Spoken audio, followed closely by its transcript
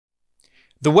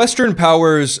The Western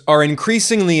powers are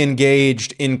increasingly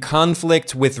engaged in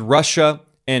conflict with Russia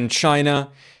and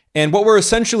China, and what we're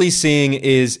essentially seeing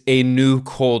is a new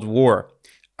Cold War.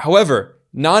 However,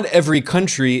 not every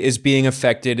country is being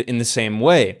affected in the same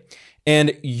way.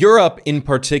 And Europe in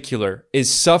particular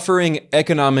is suffering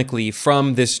economically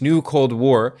from this new Cold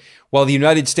War, while the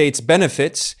United States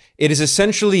benefits. It is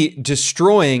essentially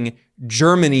destroying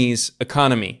Germany's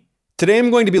economy. Today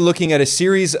I'm going to be looking at a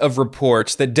series of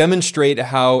reports that demonstrate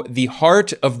how the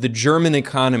heart of the German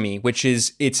economy, which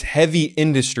is its heavy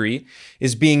industry,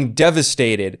 is being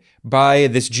devastated by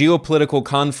this geopolitical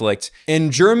conflict.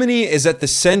 And Germany is at the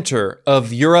center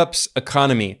of Europe's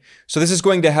economy. So this is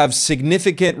going to have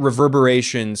significant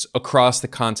reverberations across the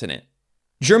continent.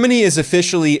 Germany is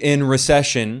officially in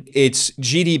recession. Its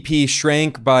GDP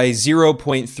shrank by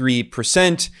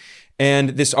 0.3%. And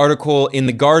this article in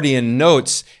The Guardian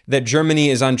notes that Germany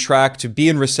is on track to be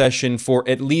in recession for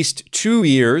at least 2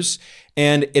 years,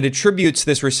 and it attributes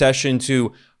this recession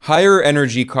to higher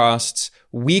energy costs,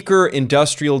 weaker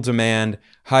industrial demand,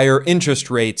 higher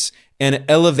interest rates, and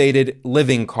elevated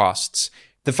living costs.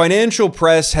 The financial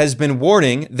press has been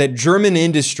warning that German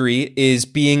industry is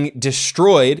being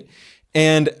destroyed,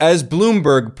 and as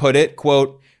Bloomberg put it,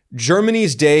 quote,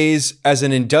 "Germany's days as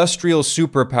an industrial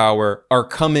superpower are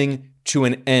coming to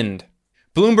an end."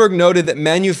 Bloomberg noted that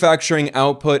manufacturing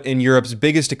output in Europe's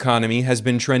biggest economy has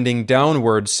been trending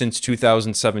downwards since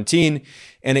 2017,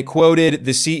 and it quoted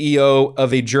the CEO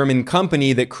of a German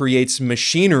company that creates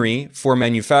machinery for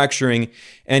manufacturing,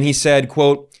 and he said,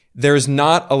 quote, "There's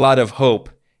not a lot of hope,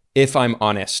 if I'm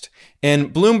honest."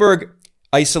 And Bloomberg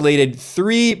isolated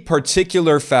 3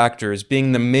 particular factors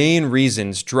being the main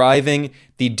reasons driving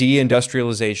the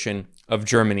deindustrialization of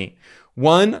Germany.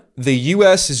 1, the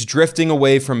US is drifting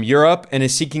away from Europe and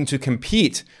is seeking to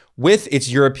compete with its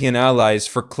European allies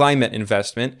for climate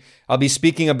investment. I'll be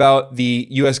speaking about the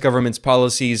US government's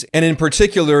policies, and in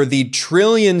particular, the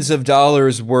trillions of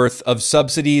dollars worth of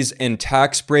subsidies and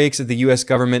tax breaks that the US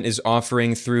government is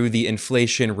offering through the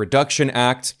Inflation Reduction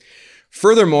Act.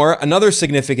 Furthermore, another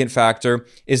significant factor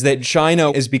is that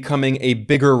China is becoming a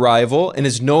bigger rival and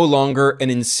is no longer an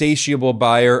insatiable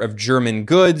buyer of German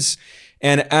goods.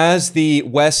 And as the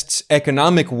West's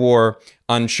economic war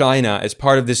on China, as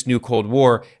part of this new Cold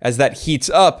War, as that heats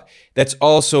up, that's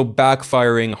also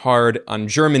backfiring hard on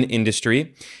German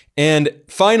industry. And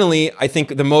finally, I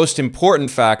think the most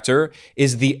important factor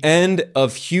is the end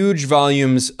of huge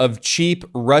volumes of cheap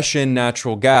Russian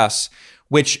natural gas,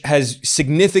 which has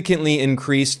significantly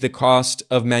increased the cost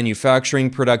of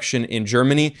manufacturing production in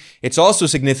Germany. It's also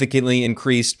significantly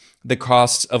increased the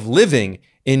costs of living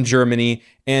in Germany,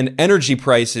 and energy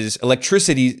prices,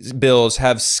 electricity bills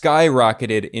have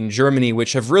skyrocketed in Germany,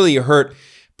 which have really hurt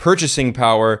purchasing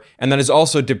power, and that has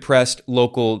also depressed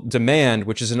local demand,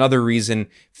 which is another reason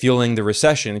fueling the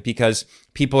recession, because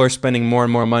people are spending more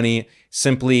and more money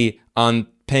simply on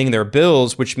paying their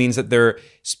bills, which means that there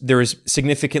is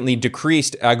significantly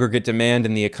decreased aggregate demand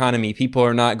in the economy. People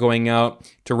are not going out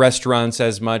to restaurants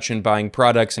as much and buying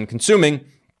products and consuming.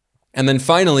 And then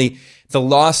finally, the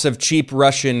loss of cheap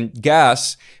Russian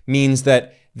gas means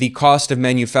that the cost of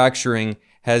manufacturing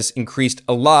has increased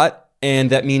a lot, and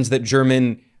that means that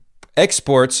German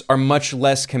exports are much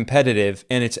less competitive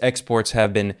and its exports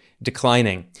have been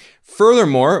declining.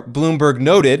 Furthermore, Bloomberg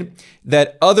noted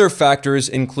that other factors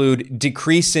include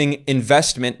decreasing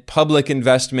investment, public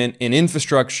investment in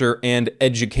infrastructure and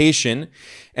education,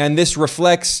 and this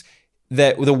reflects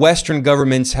that the Western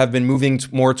governments have been moving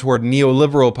more toward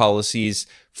neoliberal policies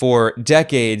for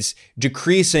decades,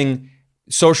 decreasing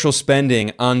social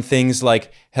spending on things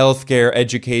like healthcare,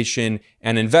 education,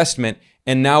 and investment.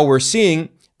 And now we're seeing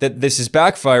that this is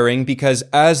backfiring because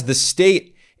as the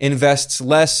state invests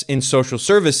less in social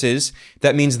services,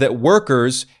 that means that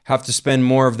workers have to spend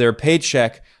more of their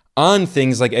paycheck on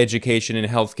things like education and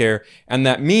healthcare. And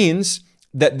that means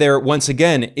that there, once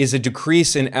again, is a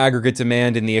decrease in aggregate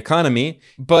demand in the economy.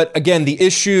 But again, the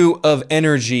issue of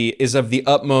energy is of the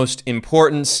utmost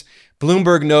importance.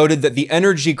 Bloomberg noted that the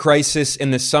energy crisis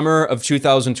in the summer of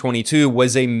 2022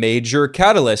 was a major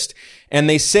catalyst. And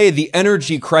they say the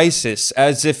energy crisis,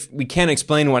 as if we can't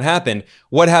explain what happened.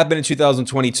 What happened in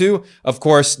 2022? Of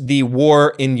course, the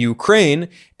war in Ukraine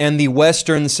and the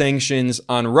Western sanctions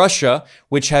on Russia,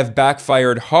 which have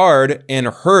backfired hard and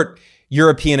hurt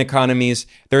European economies.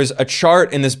 There's a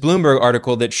chart in this Bloomberg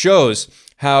article that shows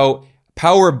how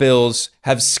power bills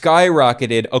have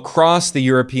skyrocketed across the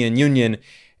European Union,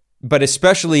 but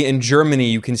especially in Germany,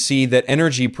 you can see that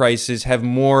energy prices have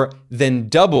more than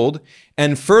doubled.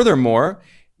 And furthermore,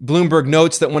 Bloomberg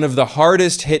notes that one of the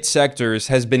hardest hit sectors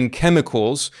has been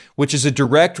chemicals, which is a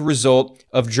direct result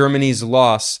of Germany's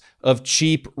loss of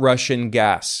cheap Russian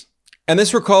gas. And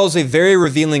this recalls a very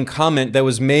revealing comment that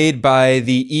was made by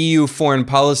the EU foreign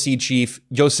policy chief,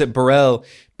 Josep Borrell,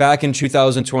 back in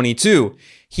 2022.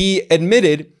 He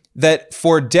admitted that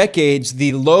for decades,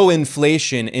 the low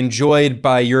inflation enjoyed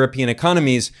by European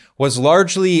economies was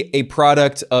largely a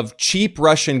product of cheap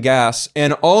Russian gas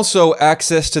and also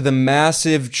access to the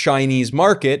massive Chinese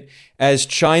market, as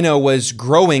China was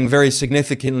growing very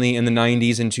significantly in the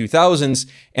 90s and 2000s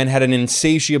and had an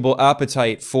insatiable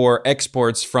appetite for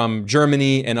exports from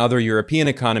Germany and other European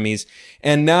economies.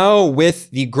 And now, with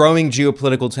the growing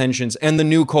geopolitical tensions and the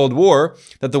new Cold War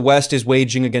that the West is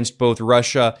waging against both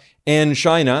Russia and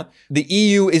China, the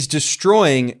EU is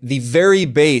destroying the very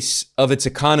base of its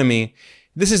economy.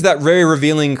 This is that very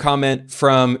revealing comment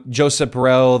from Josep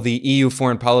Borrell, the EU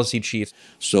foreign policy chief.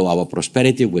 So our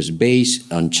prosperity was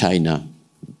based on China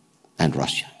and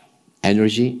Russia,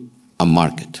 energy and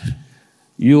market.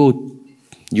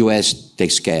 US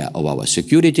takes care of our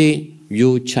security.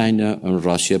 You, China and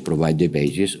Russia provide the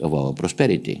basis of our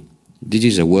prosperity. This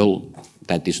is a world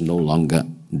that is no longer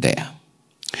there.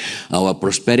 Our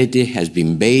prosperity has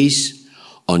been based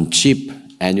on cheap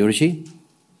energy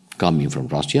coming from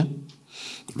Russia,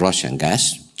 Russian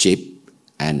gas, cheap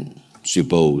and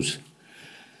suppose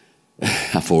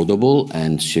affordable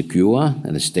and secure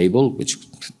and stable, which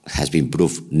has been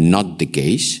proved not the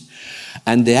case,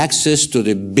 and the access to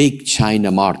the big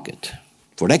China market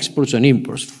for exports and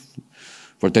imports,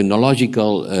 for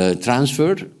technological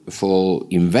transfer, for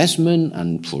investment,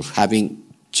 and for having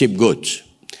cheap goods.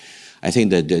 I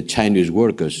think that the Chinese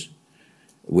workers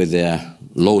with their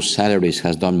low salaries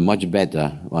has done much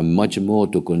better and much more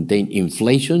to contain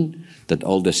inflation than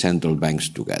all the central banks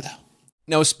together.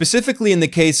 Now, specifically in the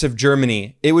case of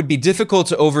Germany, it would be difficult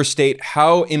to overstate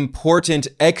how important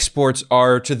exports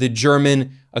are to the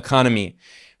German economy.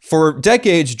 For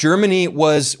decades, Germany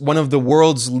was one of the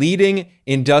world's leading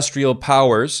industrial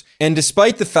powers, and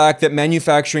despite the fact that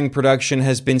manufacturing production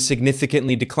has been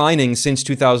significantly declining since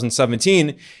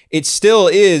 2017, it still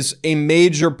is a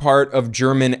major part of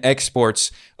German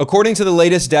exports. According to the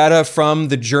latest data from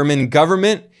the German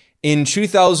government, in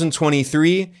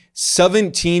 2023,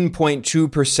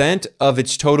 17.2% of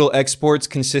its total exports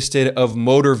consisted of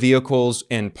motor vehicles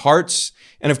and parts.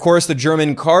 And of course, the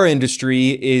German car industry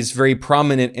is very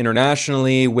prominent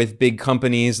internationally with big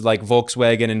companies like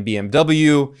Volkswagen and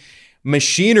BMW.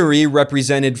 Machinery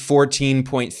represented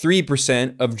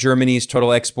 14.3% of Germany's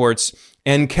total exports,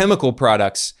 and chemical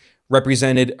products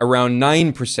represented around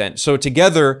 9%. So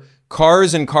together,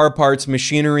 cars and car parts,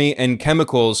 machinery, and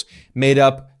chemicals made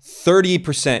up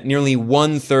 30%, nearly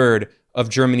 1/3 of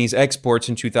Germany's exports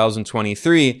in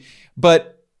 2023.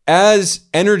 But as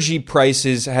energy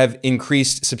prices have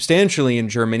increased substantially in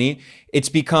Germany, it's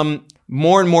become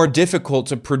more and more difficult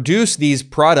to produce these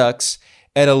products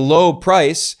at a low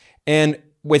price. And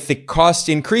with the cost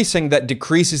increasing, that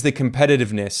decreases the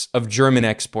competitiveness of German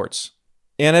exports.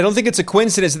 And I don't think it's a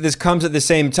coincidence that this comes at the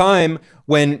same time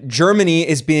when Germany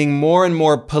is being more and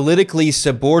more politically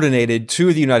subordinated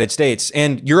to the United States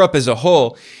and Europe as a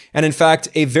whole. And in fact,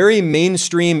 a very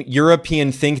mainstream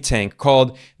European think tank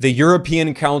called the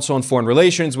European Council on Foreign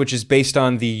Relations, which is based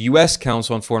on the US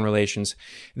Council on Foreign Relations,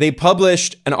 they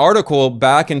published an article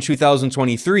back in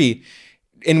 2023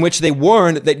 in which they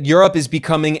warned that Europe is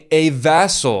becoming a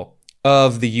vassal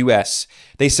of the US.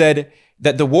 They said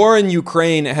that the war in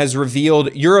Ukraine has revealed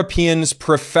Europeans'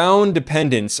 profound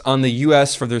dependence on the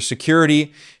US for their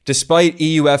security, despite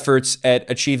EU efforts at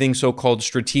achieving so-called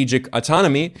strategic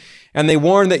autonomy. And they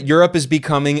warn that Europe is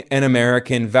becoming an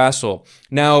American vassal.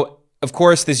 Now, of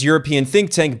course, this European think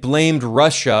tank blamed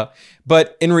Russia,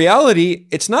 but in reality,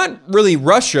 it's not really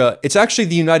Russia. It's actually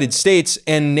the United States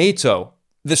and NATO.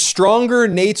 The stronger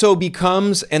NATO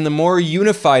becomes and the more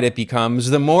unified it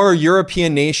becomes, the more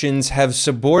European nations have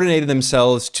subordinated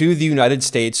themselves to the United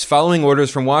States following orders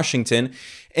from Washington.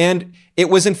 And it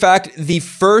was, in fact, the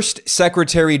first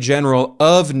Secretary General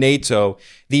of NATO,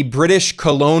 the British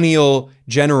colonial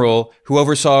general who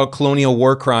oversaw colonial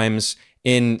war crimes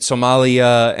in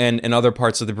Somalia and other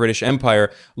parts of the British Empire,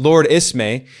 Lord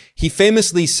Ismay. He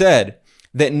famously said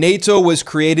that NATO was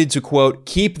created to, quote,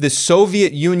 keep the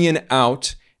Soviet Union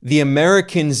out, the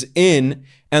Americans in,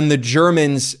 and the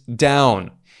Germans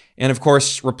down. And of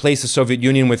course, replace the Soviet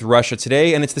Union with Russia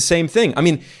today. And it's the same thing. I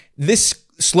mean, this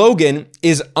slogan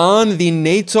is on the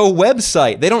NATO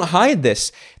website. They don't hide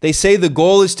this. They say the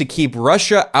goal is to keep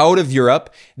Russia out of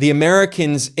Europe, the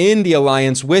Americans in the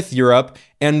alliance with Europe,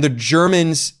 and the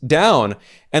Germans down.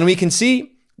 And we can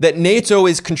see that NATO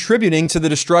is contributing to the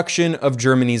destruction of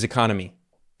Germany's economy.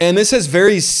 And this has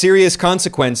very serious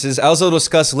consequences. As I'll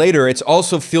discuss later, it's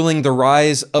also fueling the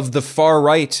rise of the far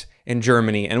right in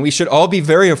Germany. And we should all be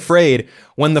very afraid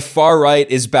when the far right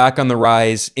is back on the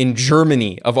rise in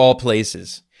Germany, of all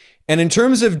places. And in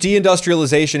terms of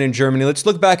deindustrialization in Germany, let's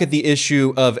look back at the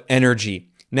issue of energy.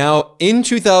 Now, in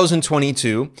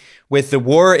 2022, with the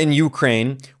war in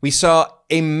Ukraine, we saw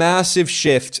a massive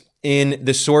shift in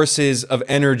the sources of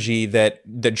energy that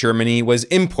Germany was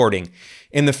importing.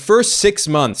 In the first 6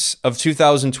 months of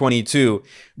 2022,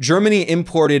 Germany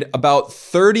imported about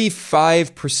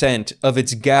 35% of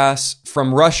its gas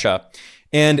from Russia,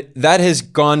 and that has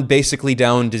gone basically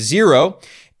down to zero,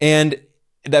 and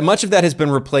that much of that has been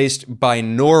replaced by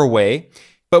Norway.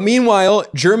 But meanwhile,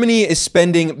 Germany is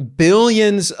spending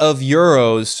billions of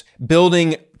euros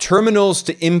building terminals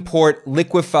to import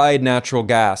liquefied natural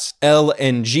gas,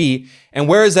 LNG. And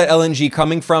where is that LNG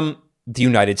coming from? The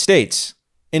United States.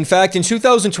 In fact, in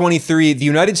 2023, the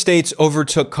United States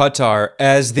overtook Qatar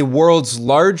as the world's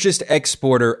largest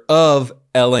exporter of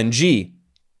LNG.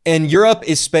 And Europe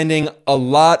is spending a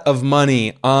lot of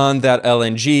money on that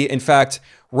LNG. In fact,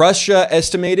 Russia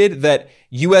estimated that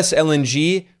US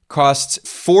LNG costs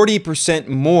 40%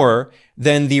 more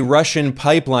than the Russian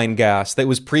pipeline gas that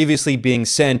was previously being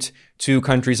sent to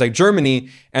countries like Germany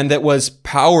and that was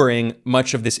powering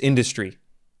much of this industry.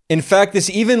 In fact, this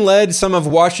even led some of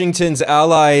Washington's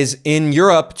allies in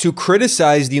Europe to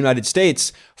criticize the United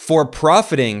States for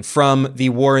profiting from the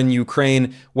war in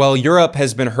Ukraine while Europe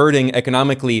has been hurting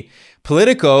economically.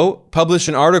 Politico published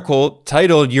an article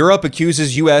titled "Europe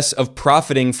Accuses US of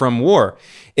Profiting from War."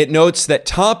 It notes that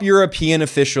top European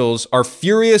officials are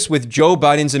furious with Joe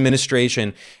Biden's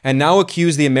administration and now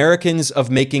accuse the Americans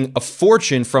of making a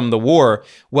fortune from the war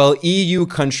while EU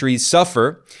countries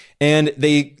suffer. And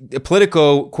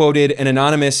Politico quoted an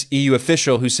anonymous EU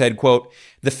official who said, quote,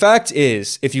 "The fact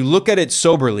is, if you look at it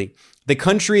soberly, the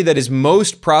country that is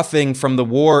most profiting from the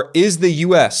war is the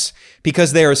US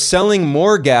because they are selling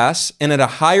more gas and at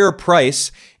a higher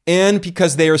price and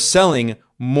because they are selling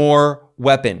more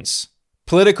weapons."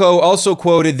 Politico also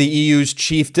quoted the EU's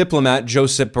chief diplomat,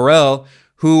 Josep Borrell,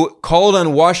 who called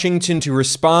on Washington to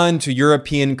respond to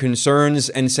European concerns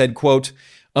and said, quote,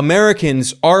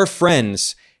 "Americans, our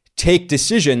friends, take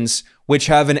decisions which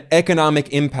have an economic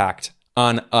impact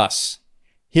on us."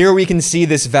 Here we can see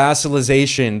this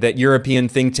vassalization that European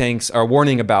think tanks are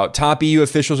warning about. Top EU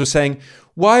officials are saying,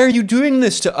 "Why are you doing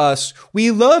this to us?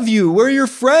 We love you. We're your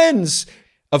friends."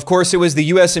 Of course, it was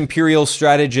the US imperial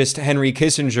strategist Henry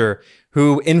Kissinger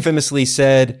who infamously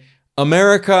said,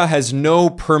 "America has no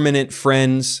permanent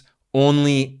friends,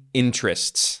 only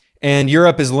interests." And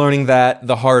Europe is learning that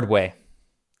the hard way.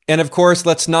 And of course,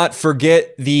 let's not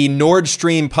forget the Nord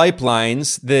Stream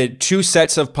pipelines, the two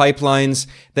sets of pipelines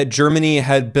that Germany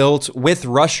had built with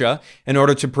Russia in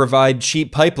order to provide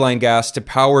cheap pipeline gas to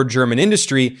power German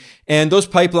industry. And those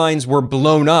pipelines were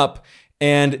blown up.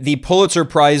 And the Pulitzer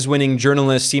Prize winning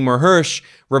journalist Seymour Hersh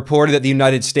reported that the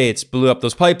United States blew up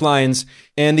those pipelines.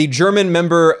 And the German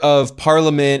member of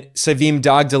parliament, Savim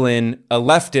Dagdalin, a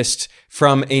leftist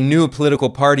from a new political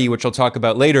party, which I'll talk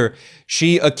about later,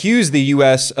 she accused the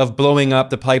US of blowing up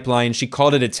the pipeline. She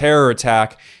called it a terror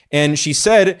attack. And she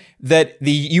said that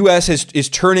the US is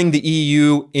turning the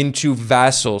EU into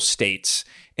vassal states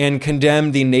and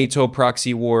condemned the NATO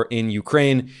proxy war in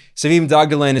Ukraine. Savim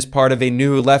Dagdalin is part of a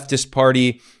new leftist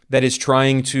party that is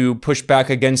trying to push back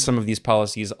against some of these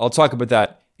policies. I'll talk about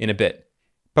that in a bit.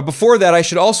 But before that, I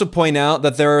should also point out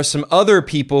that there are some other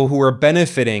people who are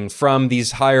benefiting from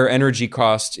these higher energy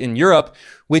costs in Europe,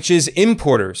 which is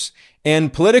importers.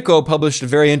 And Politico published a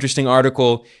very interesting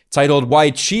article titled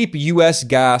 "Why Cheap US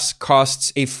Gas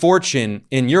Costs a Fortune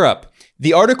in Europe."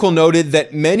 The article noted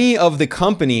that many of the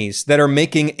companies that are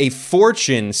making a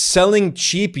fortune selling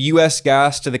cheap US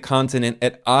gas to the continent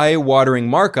at eye-watering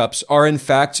markups are in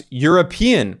fact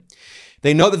European.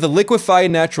 They note that the liquefied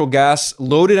natural gas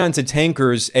loaded onto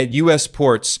tankers at US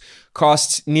ports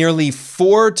costs nearly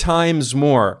 4 times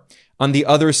more on the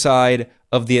other side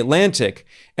of the Atlantic.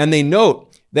 And they note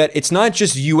that it's not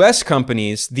just US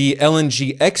companies, the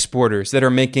LNG exporters, that are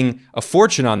making a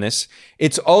fortune on this.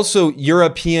 It's also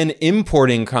European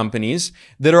importing companies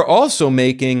that are also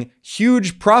making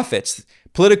huge profits.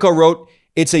 Politico wrote,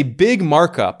 "It's a big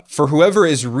markup for whoever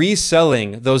is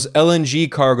reselling those LNG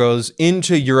cargoes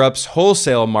into Europe's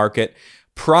wholesale market,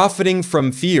 profiting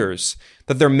from fears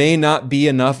that there may not be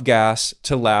enough gas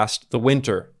to last the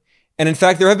winter." And in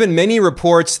fact, there have been many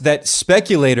reports that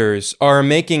speculators are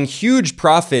making huge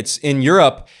profits in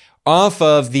Europe off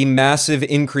of the massive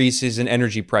increases in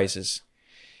energy prices.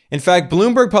 In fact,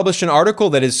 Bloomberg published an article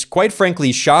that is quite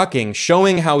frankly shocking,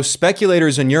 showing how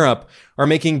speculators in Europe are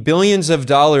making billions of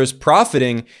dollars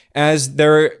profiting as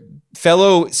their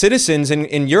fellow citizens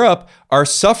in Europe are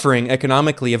suffering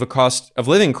economically of a cost of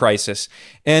living crisis.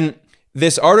 And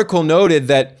this article noted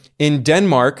that in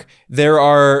Denmark, there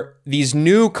are these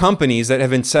new companies that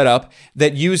have been set up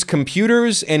that use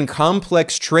computers and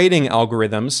complex trading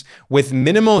algorithms with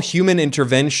minimal human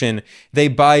intervention. They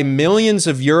buy millions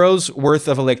of euros worth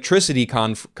of electricity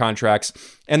contracts,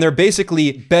 and they're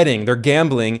basically betting, they're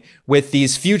gambling with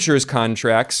these futures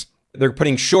contracts. They're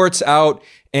putting shorts out,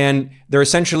 and they're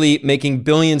essentially making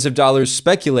billions of dollars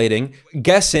speculating,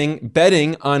 guessing,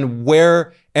 betting on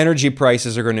where energy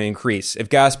prices are going to increase, if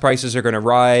gas prices are going to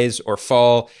rise or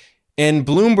fall. And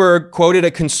Bloomberg quoted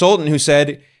a consultant who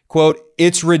said, quote,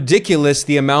 "It's ridiculous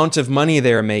the amount of money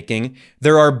they're making.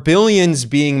 There are billions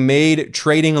being made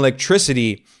trading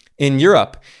electricity in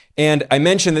Europe." And I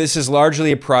mentioned that this is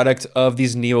largely a product of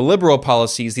these neoliberal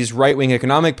policies, these right-wing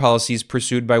economic policies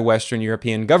pursued by Western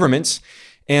European governments.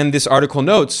 And this article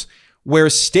notes, where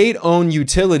state-owned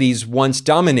utilities once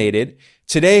dominated,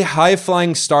 today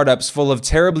high-flying startups full of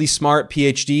terribly smart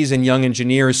PhDs and young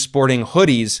engineers sporting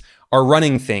hoodies are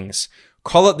running things.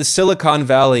 Call it the Silicon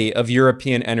Valley of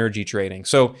European energy trading.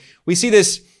 So we see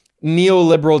this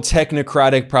neoliberal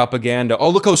technocratic propaganda. Oh,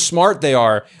 look how smart they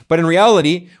are. But in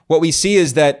reality, what we see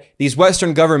is that these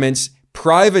Western governments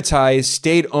privatize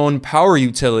state-owned power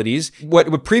utilities,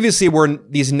 what previously were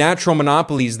these natural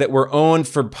monopolies that were owned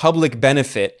for public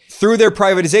benefit. Through their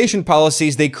privatization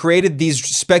policies, they created these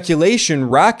speculation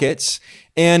rackets.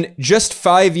 And just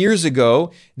 5 years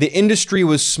ago, the industry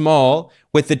was small,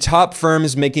 with the top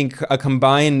firms making a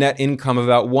combined net income of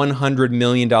about $100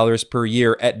 million per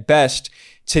year at best.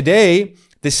 Today,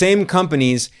 the same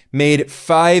companies made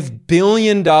 $5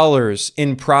 billion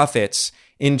in profits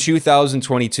in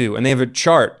 2022. And they have a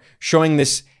chart showing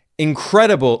this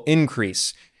incredible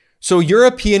increase. So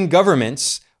European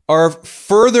governments are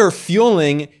further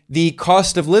fueling the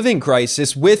cost of living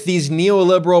crisis with these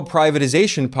neoliberal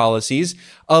privatization policies,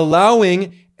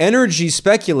 allowing energy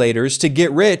speculators to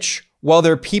get rich while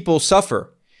their people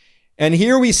suffer. And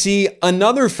here we see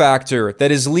another factor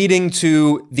that is leading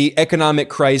to the economic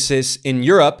crisis in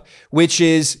Europe, which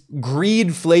is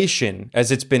greedflation,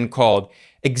 as it's been called.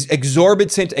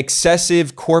 Exorbitant,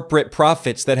 excessive corporate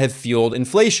profits that have fueled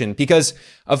inflation. Because,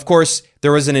 of course,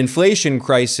 there was an inflation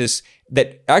crisis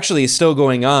that actually is still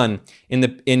going on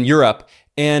in Europe.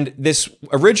 And this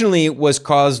originally was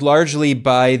caused largely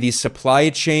by the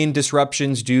supply chain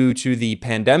disruptions due to the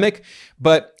pandemic.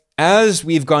 But as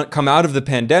we've come out of the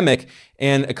pandemic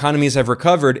and economies have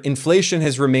recovered, inflation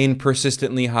has remained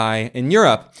persistently high in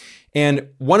Europe. And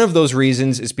one of those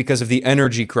reasons is because of the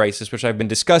energy crisis, which I've been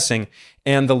discussing,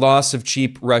 and the loss of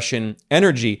cheap Russian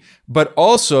energy. But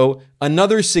also,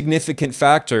 another significant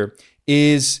factor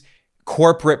is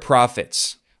corporate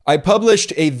profits. I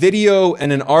published a video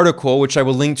and an article, which I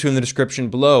will link to in the description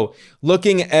below,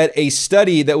 looking at a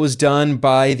study that was done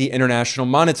by the International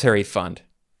Monetary Fund.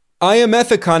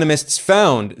 IMF economists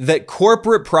found that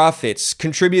corporate profits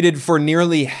contributed for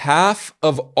nearly half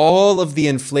of all of the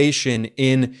inflation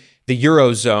in the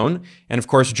Eurozone. And of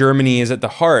course, Germany is at the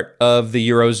heart of the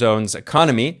Eurozone's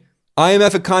economy.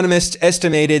 IMF economists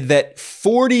estimated that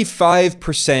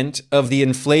 45% of the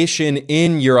inflation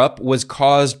in Europe was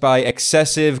caused by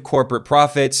excessive corporate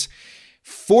profits.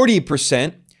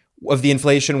 40% of the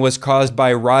inflation was caused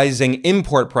by rising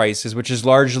import prices, which is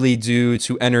largely due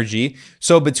to energy.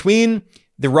 So between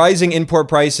the rising import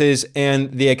prices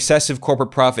and the excessive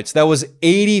corporate profits, that was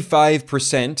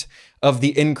 85% of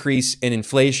the increase in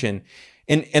inflation.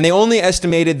 And they only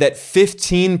estimated that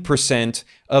 15%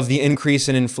 of the increase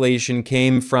in inflation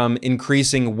came from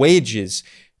increasing wages.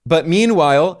 But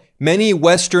meanwhile, many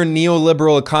Western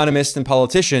neoliberal economists and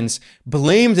politicians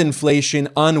blamed inflation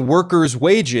on workers'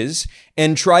 wages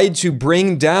and tried to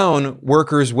bring down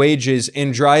workers' wages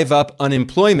and drive up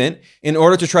unemployment in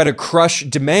order to try to crush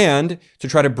demand, to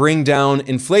try to bring down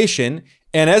inflation.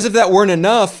 And as if that weren't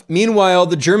enough, meanwhile,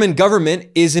 the German government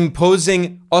is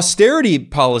imposing austerity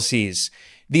policies,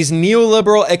 these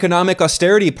neoliberal economic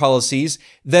austerity policies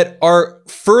that are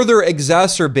further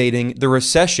exacerbating the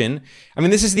recession. I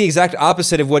mean, this is the exact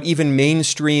opposite of what even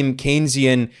mainstream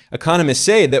Keynesian economists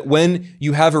say, that when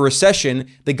you have a recession,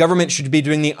 the government should be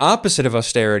doing the opposite of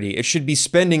austerity. It should be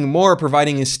spending more,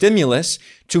 providing a stimulus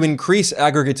to increase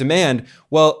aggregate demand.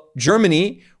 Well,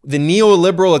 Germany, the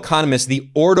neoliberal economists, the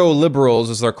ordoliberals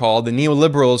as they're called, the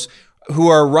neoliberals who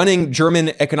are running German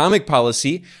economic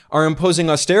policy, are imposing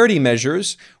austerity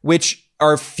measures which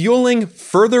are fueling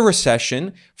further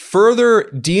recession, further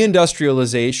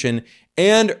deindustrialization,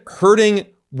 and hurting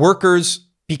workers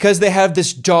because they have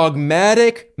this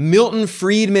dogmatic Milton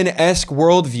Friedman-esque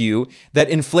worldview that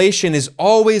inflation is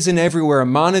always and everywhere a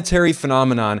monetary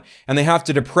phenomenon, and they have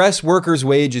to depress workers'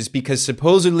 wages because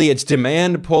supposedly it's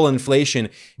demand pull inflation.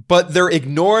 But they're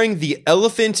ignoring the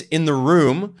elephant in the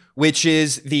room, which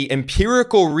is the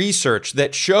empirical research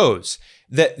that shows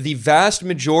that the vast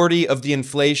majority of the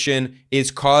inflation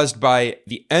is caused by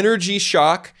the energy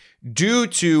shock due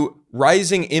to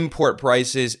rising import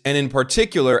prices, and in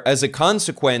particular, as a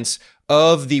consequence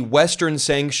of the Western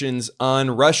sanctions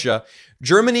on Russia.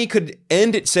 Germany could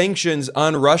end its sanctions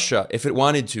on Russia if it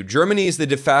wanted to. Germany is the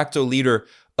de facto leader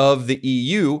of the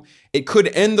EU. It could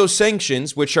end those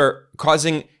sanctions, which are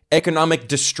causing economic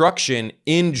destruction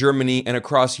in Germany and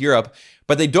across Europe.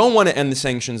 But they don't want to end the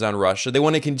sanctions on Russia. They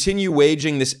want to continue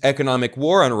waging this economic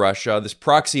war on Russia, this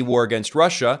proxy war against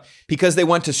Russia, because they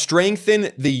want to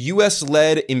strengthen the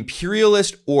US-led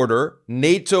imperialist order,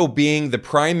 NATO being the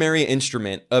primary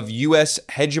instrument of US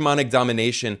hegemonic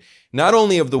domination, not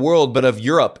only of the world, but of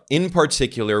Europe in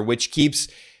particular, which keeps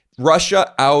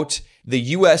Russia out, the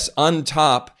US on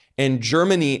top, and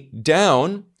Germany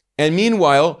down. And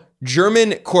meanwhile,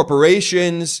 German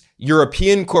corporations,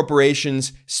 European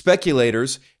corporations,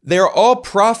 speculators, they're all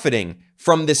profiting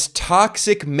from this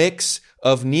toxic mix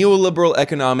of neoliberal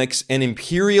economics and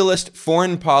imperialist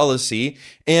foreign policy.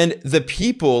 And the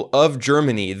people of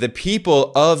Germany, the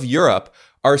people of Europe,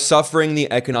 are suffering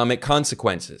the economic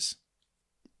consequences.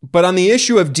 But on the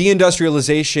issue of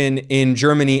deindustrialization in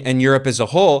Germany and Europe as a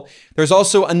whole, there's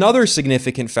also another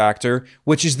significant factor,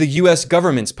 which is the US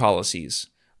government's policies.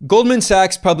 Goldman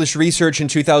Sachs published research in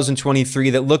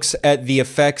 2023 that looks at the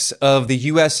effects of the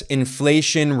U.S.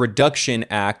 Inflation Reduction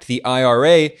Act, the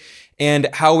IRA, and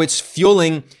how it's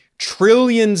fueling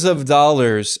trillions of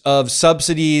dollars of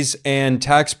subsidies and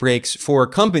tax breaks for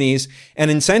companies and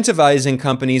incentivizing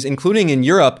companies, including in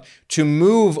Europe, to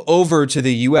move over to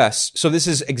the U.S. So this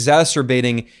is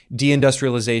exacerbating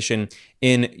deindustrialization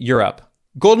in Europe.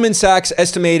 Goldman Sachs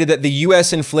estimated that the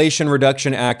U.S. Inflation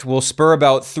Reduction Act will spur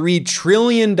about $3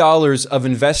 trillion of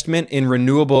investment in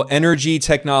renewable energy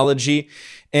technology.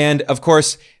 And of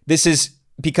course, this is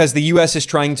because the U.S. is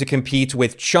trying to compete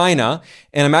with China.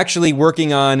 And I'm actually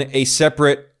working on a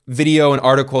separate video and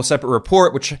article, separate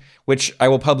report, which I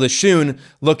will publish soon,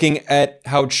 looking at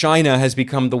how China has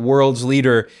become the world's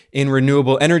leader in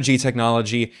renewable energy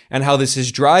technology and how this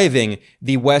is driving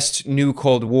the West's new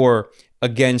Cold War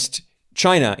against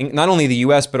China. Not only the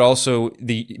US, but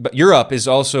Europe is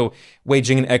also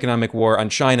waging an economic war on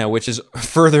China, which is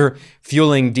further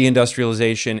fueling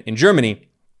deindustrialization in Germany.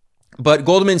 But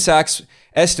Goldman Sachs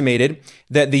estimated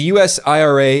that the US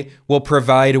IRA will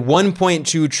provide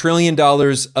 $1.2 trillion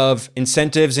of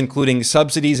incentives, including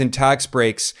subsidies and tax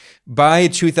breaks, by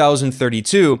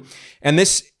 2032. And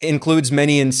this includes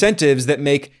many incentives that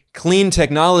make clean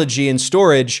technology and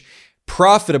storage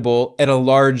profitable at a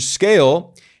large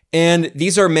scale. And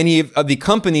these are many of the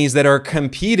companies that are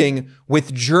competing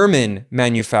with German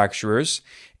manufacturers.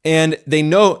 And they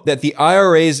note that the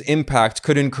IRA's impact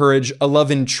could encourage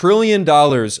 $11 trillion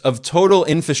of total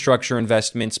infrastructure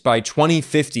investments by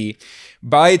 2050.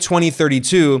 By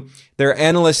 2032, their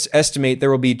analysts estimate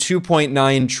there will be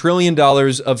 $2.9 trillion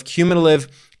of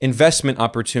cumulative investment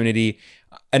opportunity,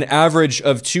 an average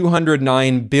of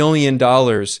 $209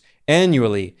 billion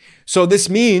annually. So this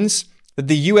means that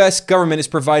the US government is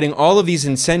providing all of these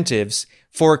incentives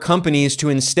for companies to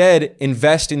instead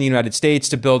invest in the United States,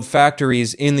 to build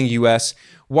factories in the US.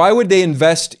 Why would they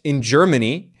invest in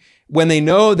Germany when they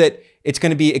know that it's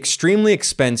going to be extremely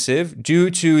expensive due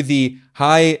to the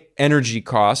high energy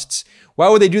costs? Why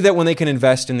would they do that when they can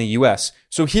invest in the US?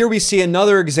 So here we see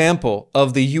another example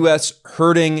of the US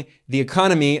hurting the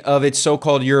economy of its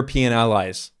so-called European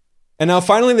allies. And now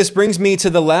finally, this brings me to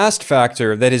the last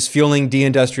factor that is fueling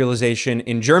deindustrialization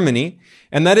in Germany,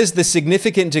 and that is the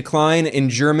significant decline in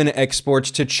German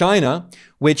exports to China,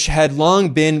 which had long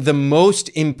been the most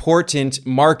important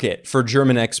market for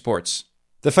German exports.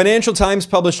 The Financial Times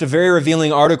published a very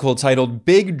revealing article titled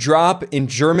 "Big Drop in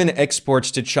German Exports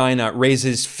to China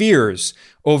Raises Fears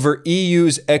Over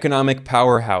EU's Economic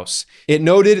Powerhouse." It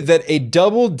noted that a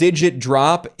double-digit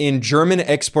drop in German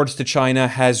exports to China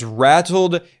has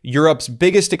rattled Europe's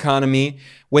biggest economy,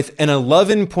 with an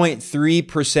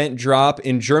 11.3% drop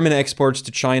in German exports to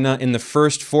China in the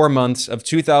first 4 months of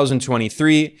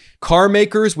 2023. Car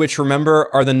makers, which remember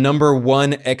are the number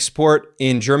one export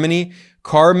in Germany,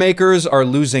 car makers are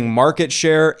losing market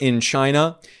share in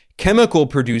China. Chemical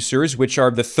producers, which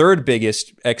are the third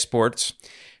biggest exports,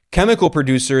 chemical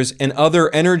producers and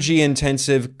other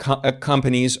energy-intensive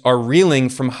companies are reeling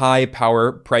from high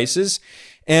power prices.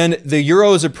 And the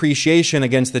euro's appreciation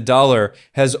against the dollar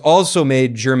has also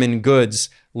made German goods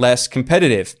less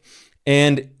competitive.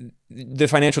 And the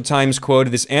Financial Times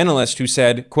quoted this analyst who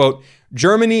said, quote,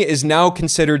 Germany is now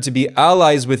considered to be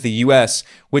allies with the US,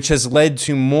 which has led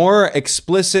to more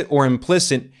explicit or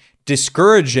implicit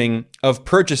discouraging of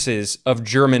purchases of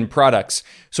German products.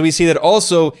 So we see that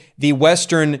also the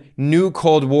Western new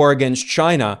Cold War against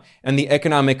China and the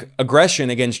economic aggression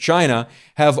against China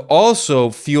have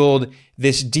also fueled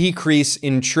this decrease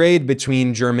in trade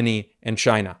between Germany and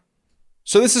China.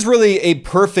 So this is really a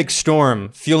perfect storm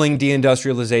fueling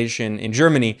deindustrialization in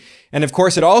Germany. And of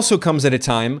course, it also comes at a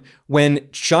time when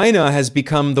China has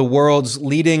become the world's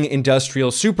leading industrial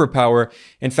superpower.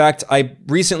 In fact, I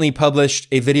recently published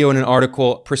a video and an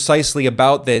article precisely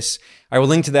about this. I will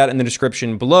link to that in the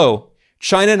description below.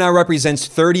 China now represents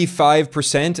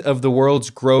 35% of the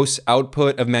world's gross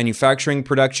output of manufacturing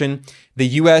production. The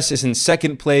US is in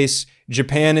second place,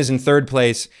 Japan is in third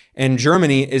place, and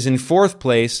Germany is in fourth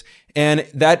place. And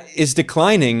that is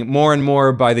declining more and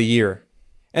more by the year.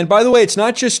 And by the way, it's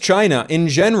not just China. In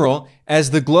general,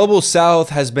 as the global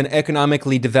south has been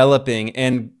economically developing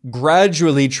and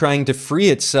gradually trying to free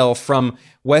itself from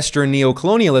Western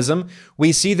neocolonialism,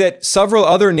 we see that several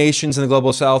other nations in the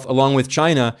global south, along with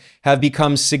China, have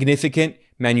become significant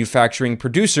manufacturing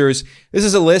producers. This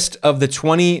is a list of the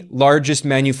 20 largest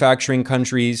manufacturing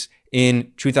countries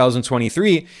in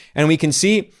 2023. And we can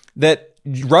see that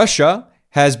Russia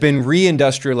has been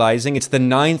reindustrializing. It's the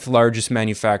 9th largest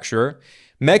manufacturer.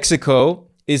 Mexico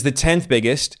is the 10th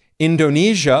biggest.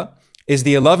 Indonesia is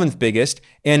the 11th biggest.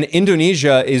 And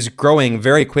Indonesia is growing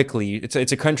very quickly.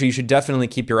 It's a country you should definitely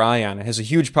keep your eye on. It has a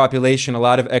huge population, a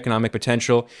lot of economic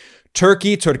potential.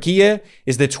 Turkey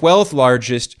is the 12th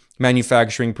largest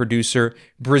manufacturing producer.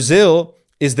 Brazil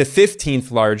is the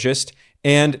 15th largest.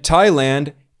 And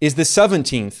Thailand is the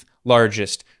 17th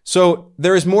largest. So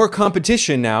there is more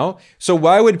competition now. So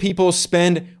why would people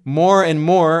spend more and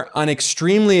more on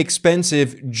extremely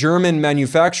expensive German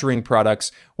manufacturing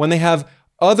products when they have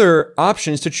other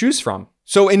options to choose from?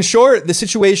 So in short, the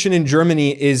situation in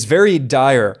Germany is very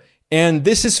dire, and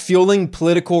this is fueling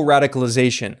political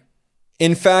radicalization.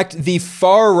 In fact, the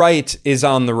far right is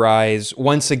on the rise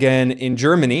once again in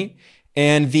Germany,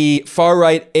 and the far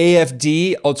right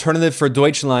AfD, Alternative for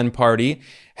Deutschland party,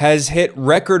 has hit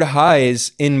record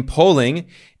highs in polling.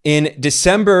 In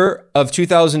December of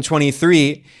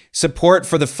 2023, support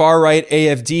for the far-right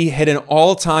AfD hit an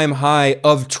all-time high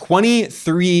of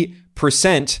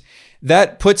 23%.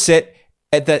 That puts it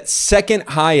at the second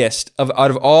highest out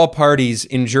of all parties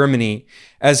in Germany.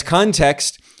 As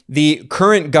context, the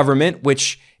current government,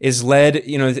 which is led,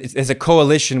 as a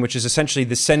coalition, which is essentially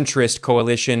the centrist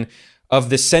coalition of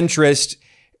the centrist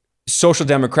Social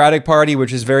Democratic Party,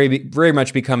 which has very, very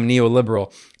much become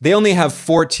neoliberal. They only have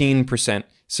 14%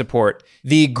 support.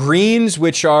 The Greens,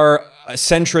 which are a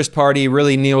centrist party,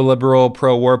 really neoliberal,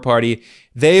 pro-war party,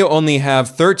 they only have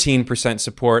 13%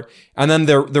 support. And then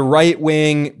the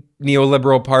right-wing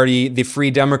neoliberal party, the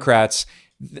Free Democrats,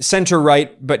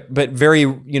 center-right, but very,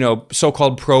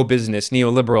 so-called pro-business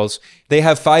neoliberals, they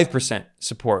have 5%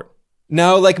 support.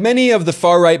 Now, like many of the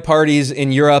far-right parties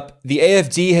in Europe, the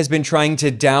AfD has been trying to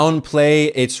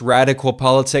downplay its radical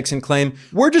politics and claim,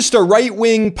 we're just a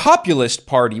right-wing populist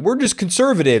party, we're just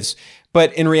conservatives.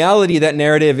 But in reality, that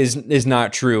narrative is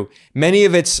not true. Many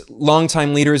of its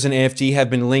longtime leaders in AfD have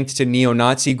been linked to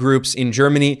neo-Nazi groups in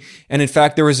Germany. And in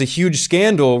fact, there was a huge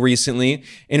scandal recently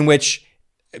in which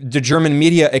the German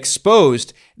media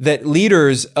exposed that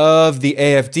leaders of the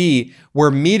AfD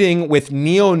were meeting with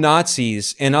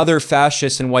neo-Nazis and other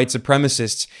fascists and white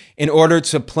supremacists in order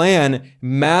to plan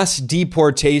mass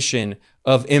deportation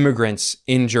of immigrants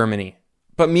in Germany.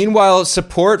 But meanwhile,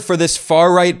 support for this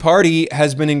far-right party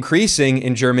has been increasing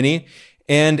in Germany.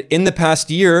 And in the past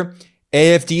year,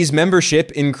 AfD's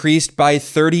membership increased by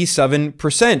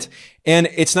 37%. And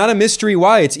it's not a mystery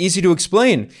why. It's easy to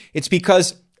explain. It's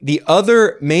because the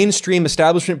other mainstream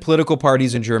establishment political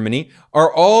parties in Germany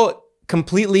are all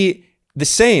completely the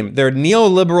same. They're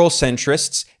neoliberal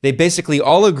centrists. They basically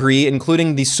all agree,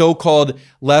 including the so-called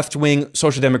left-wing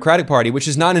Social Democratic Party, which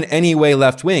is not in any way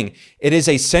left-wing. It is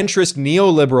a centrist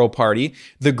neoliberal party.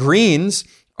 The Greens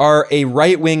are a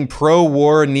right-wing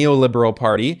pro-war neoliberal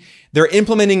party. They're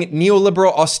implementing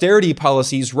neoliberal austerity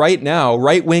policies right now,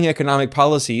 right-wing economic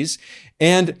policies.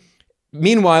 And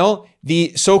meanwhile,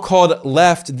 the so-called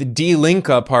left, the Die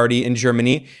Linke party in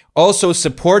Germany, also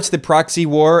supports the proxy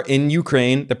war in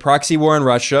Ukraine, the proxy war in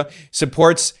Russia,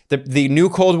 supports the new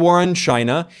Cold War in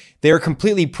China. They are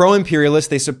completely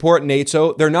pro-imperialist. They support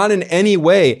NATO. They're not in any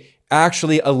way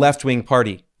actually a left-wing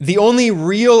party. The only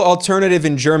real alternative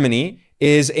in Germany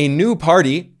is a new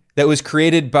party that was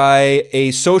created by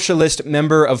a socialist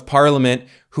member of parliament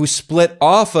who split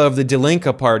off of the Die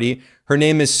Linke party. Her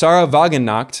name is Sarah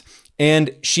Wagenknecht,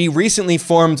 and she recently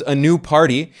formed a new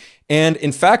party. And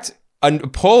in fact, a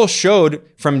poll showed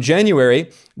from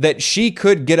January that she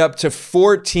could get up to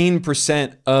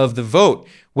 14% of the vote,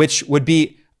 which would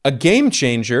be a game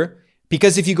changer.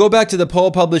 Because if you go back to the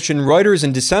poll published in Reuters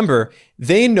in December,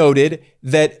 they noted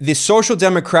that the Social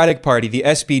Democratic Party, the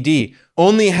SPD,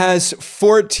 only has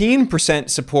 14%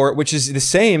 support, which is the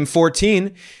same,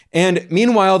 14. And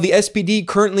meanwhile, the SPD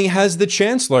currently has the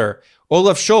chancellor,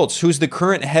 Olaf Scholz, who's the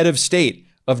current head of state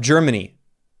of Germany.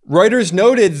 Reuters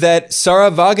noted that Sarah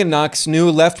Wagenknecht's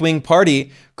new left-wing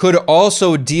party could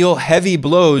also deal heavy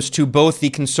blows to both the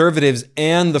conservatives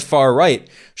and the far right.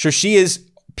 So she is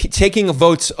taking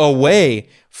votes away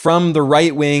from the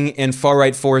right-wing and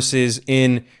far-right forces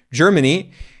in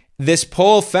Germany. This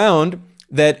poll found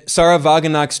that Sarah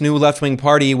Wagenknecht's new left-wing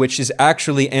party, which is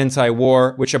actually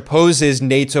anti-war, which opposes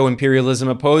NATO imperialism,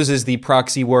 opposes the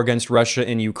proxy war against Russia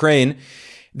in Ukraine,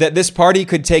 that this party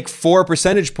could take 4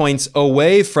 percentage points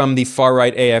away from the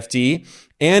far-right AfD,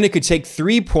 and it could take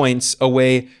 3 points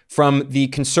away from the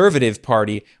Conservative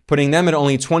Party, putting them at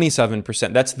only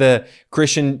 27%. That's the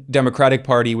Christian Democratic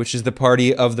Party, which is the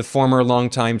party of the former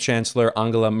longtime Chancellor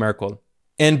Angela Merkel.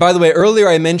 And by the way, earlier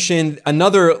I mentioned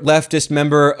another leftist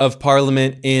member of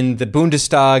parliament in the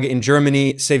Bundestag in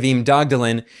Germany, Sevim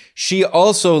Dagdalin. She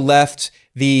also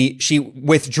she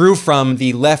withdrew from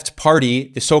the left party,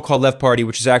 the so-called left party,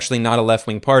 which is actually not a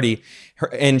left-wing party.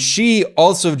 And she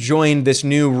also joined this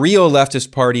new real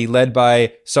leftist party led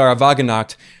by Sarah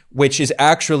Wagenknecht, which is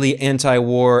actually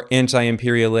anti-war,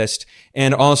 anti-imperialist,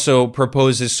 and also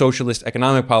proposes socialist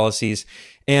economic policies.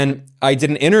 And I did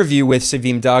an interview with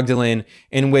Sevim Dagdalin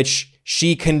in which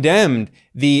she condemned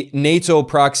the NATO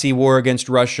proxy war against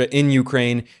Russia in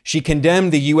Ukraine. She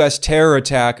condemned the U.S. terror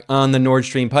attack on the Nord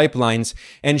Stream pipelines.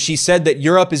 And she said that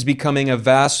Europe is becoming a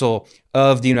vassal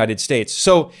of the United States.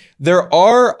 So there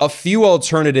are a few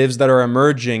alternatives that are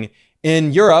emerging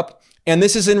in Europe. And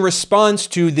this is in response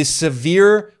to the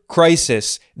severe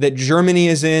crisis that Germany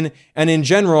is in, and in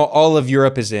general, all of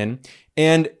Europe is in.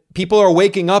 And people are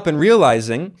waking up and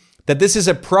realizing that this is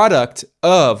a product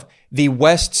of the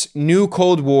West's new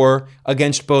Cold War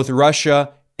against both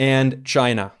Russia and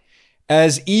China.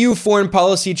 As EU Foreign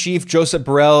Policy Chief Josep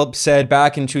Borrell said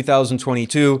back in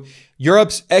 2022,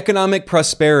 Europe's economic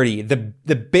prosperity,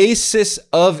 the basis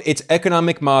of its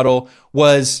economic model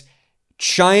was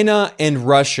China and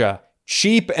Russia,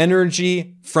 cheap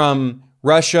energy from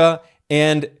Russia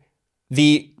and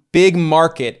the big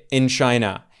market in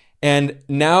China. And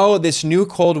now this new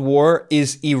Cold War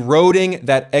is eroding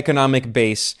that economic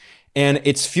base, and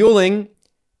it's fueling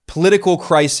political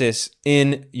crisis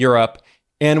in Europe.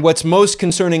 And what's most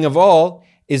concerning of all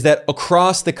is that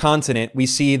across the continent, we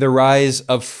see the rise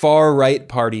of far-right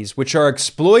parties, which are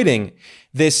exploiting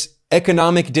this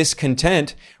economic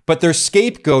discontent, but they're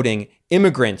scapegoating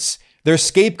immigrants. They're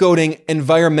scapegoating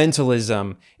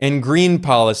environmentalism and green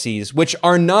policies, which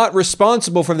are not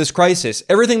responsible for this crisis.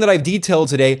 Everything that I've detailed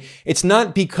today, it's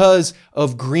not because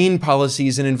of green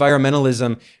policies and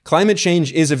environmentalism. Climate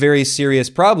change is a very serious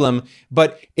problem,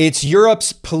 but it's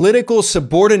Europe's political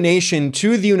subordination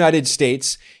to the United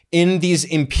States in these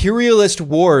imperialist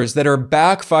wars that are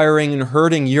backfiring and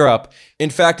hurting Europe. In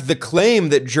fact, the claim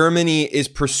that Germany is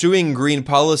pursuing green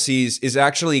policies is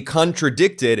actually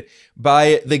contradicted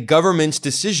by the government's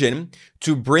decision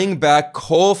to bring back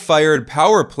coal-fired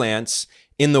power plants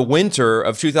in the winter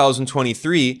of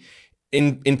 2023,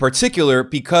 in particular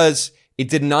because it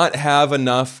did not have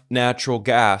enough natural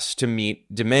gas to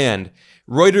meet demand.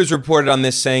 Reuters reported on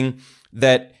this, saying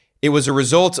that it was a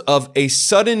result of a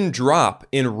sudden drop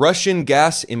in Russian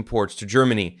gas imports to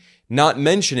Germany, not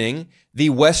mentioning the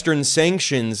Western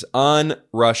sanctions on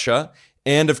Russia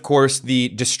and, of course, the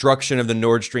destruction of the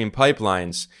Nord Stream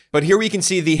pipelines. But here we can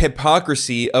see the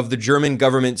hypocrisy of the German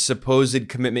government's supposed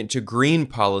commitment to green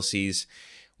policies.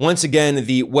 Once again,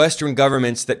 the Western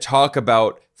governments that talk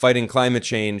about fighting climate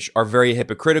change are very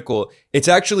hypocritical. It's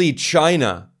actually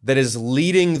China that is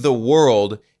leading the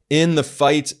world in the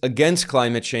fight against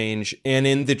climate change and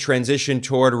in the transition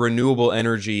toward renewable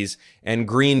energies and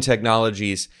green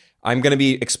technologies. I'm going to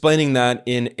be explaining that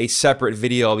in a separate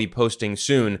video I'll be posting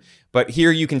soon. But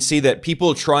here you can see that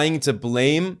people trying to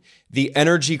blame the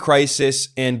energy crisis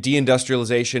and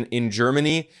deindustrialization in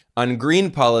Germany on green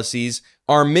policies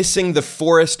are missing the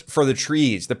forest for the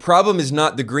trees. The problem is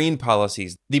not the green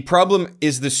policies. The problem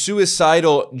is the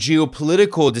suicidal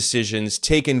geopolitical decisions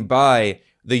taken by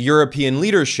the European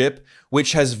leadership,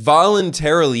 which has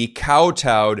voluntarily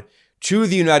kowtowed to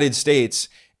the United States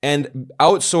and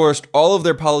outsourced all of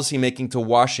their policymaking to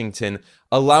Washington,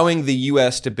 allowing the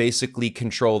US to basically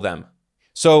control them.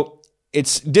 So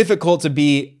it's difficult to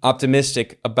be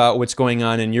optimistic about what's going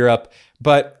on in Europe,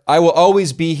 but I will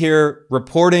always be here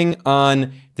reporting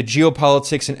on the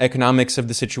geopolitics and economics of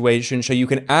the situation so you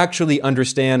can actually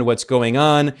understand what's going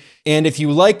on. And if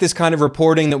you like this kind of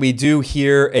reporting that we do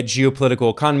here at Geopolitical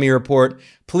Economy Report,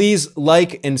 please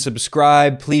like and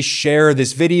subscribe. Please share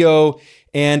this video.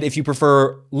 And if you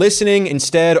prefer listening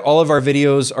instead, all of our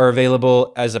videos are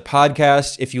available as a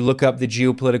podcast if you look up the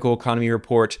Geopolitical Economy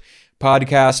Report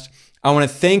podcast. I want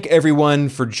to thank everyone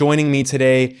for joining me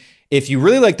today. If you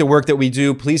really like the work that we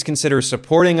do, please consider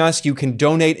supporting us. You can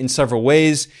donate in several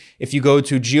ways. If you go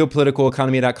to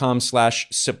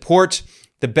geopoliticaleconomy.com/support,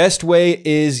 the best way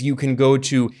is you can go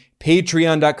to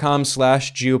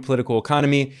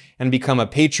patreon.com/geopoliticaleconomy and become a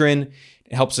patron.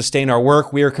 It helps sustain our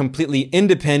work. We are completely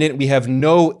independent. We have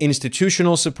no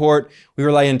institutional support. We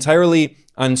rely entirely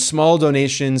on small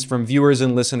donations from viewers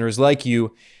and listeners like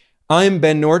you. I'm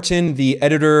Ben Norton, the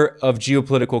editor of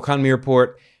Geopolitical Economy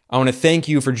Report. I want to thank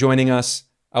you for joining us.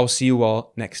 I will see you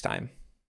all next time.